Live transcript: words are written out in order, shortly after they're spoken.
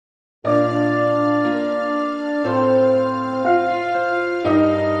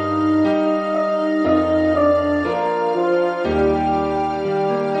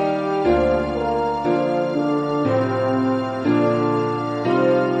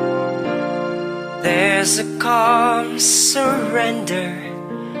There's a calm surrender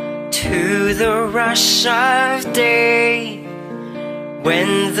to the rush of day,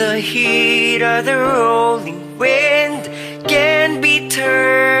 when the heat of the rolling wind can be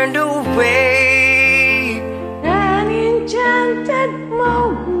turned away. An enchanted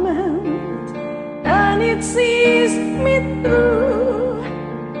moment, and it sees me through,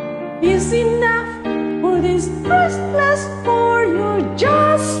 is enough for this restless for you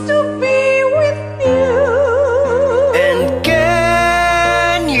just to be with you. And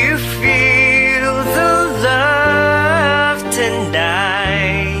can you feel the love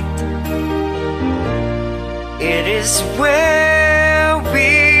tonight? It is where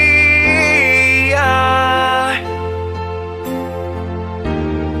we are.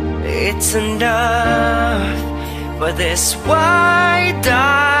 It's enough for this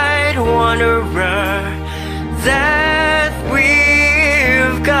wide-eyed wanderer that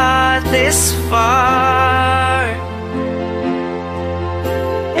we've got this far.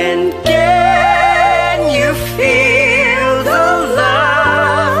 And can you feel the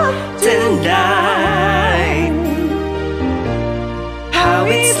love tonight? How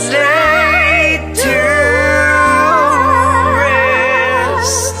it's laid to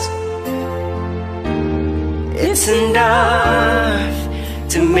rest. It's enough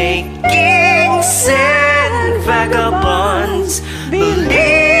to make kings and vagabonds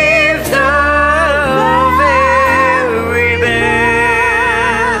believe the very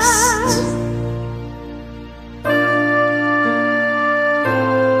best.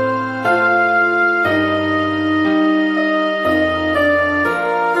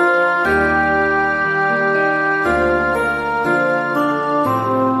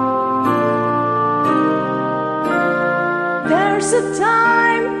 There's a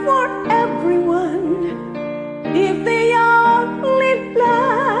time for everyone if they only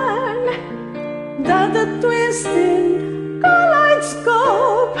plan that the twisting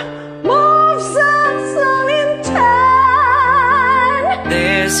kaleidoscope moves us all in time.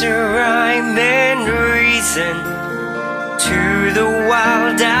 There's a rhyme and reason to the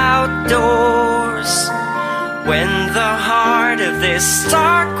wild outdoors, when the heart of this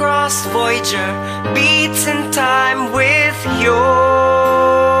star-crossed Voyager beats in time with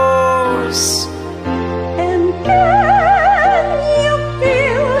yours. And can you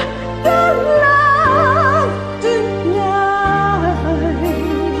feel the love tonight?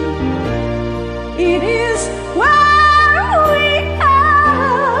 It is where we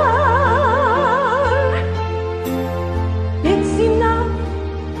are. It's enough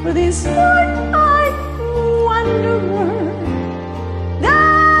for this wide-eyed wanderer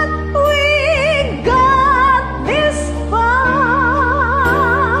that we got this far.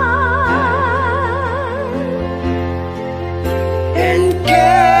 And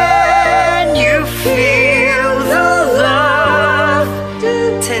can you feel the love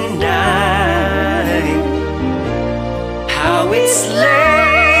tonight? How it's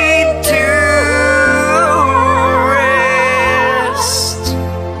laid to rest.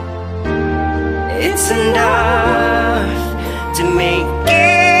 It's enough to make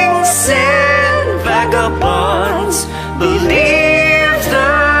kings and vagabonds believe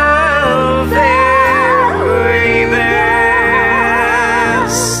the very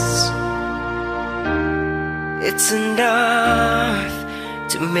best. It's enough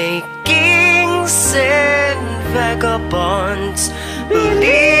to make kings and vagabonds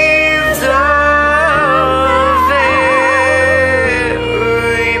believe the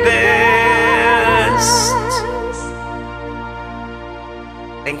very best.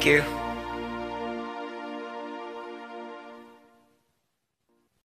 Thank you.